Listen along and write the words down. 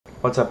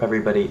What's up,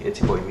 everybody? It's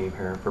your boy Meme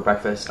here. For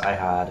breakfast, I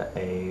had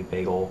a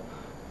bagel.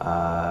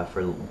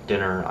 For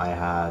dinner, I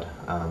had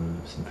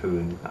some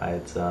food. I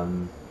had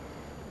some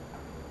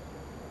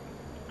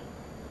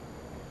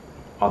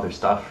other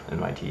stuff in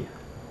my tea.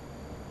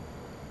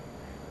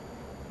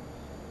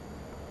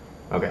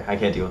 Okay, I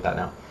can't deal with that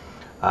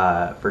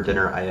now. For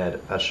dinner, I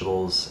had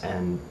vegetables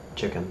and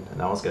chicken, and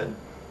that was good.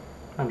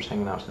 I'm just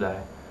hanging out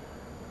today.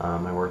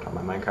 I worked on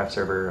my Minecraft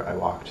server. I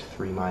walked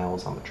 3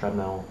 miles on the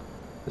treadmill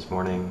this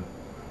morning.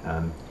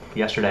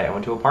 Yesterday I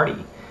went to a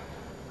party.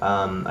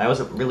 I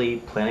wasn't really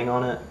planning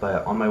on it,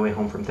 but on my way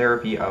home from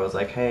therapy I was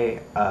like,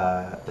 hey,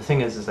 the thing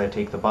is I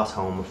take the bus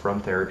home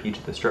from therapy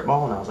to the strip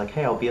mall, and I was like,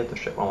 hey, I'll be at the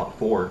strip mall at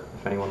 4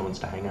 if anyone wants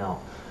to hang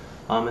out.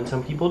 And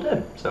some people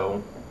did,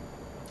 so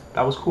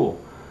that was cool.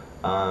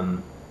 Yeah,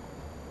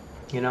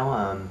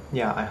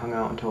 I hung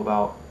out until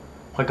about,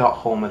 I got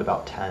home at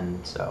about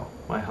 10, so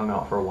I hung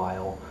out for a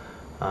while.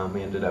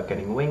 We ended up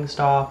getting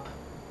Wingstop.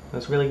 It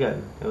was really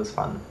good. It was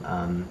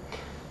fun.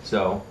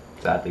 So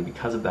sadly,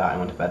 because of that, I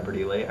went to bed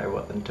pretty late. I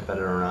went to bed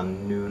at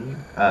around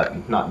noon,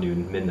 not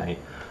noon, midnight,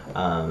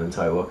 and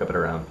so I woke up at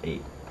around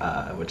 8,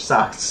 which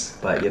sucks,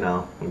 but you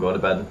know, I'm going to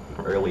bed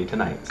early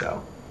tonight,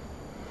 so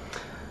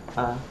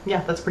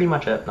yeah, that's pretty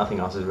much it.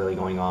 Nothing else is really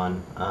going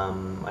on.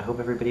 I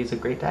hope everybody has a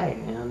great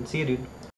day, and see you, dude.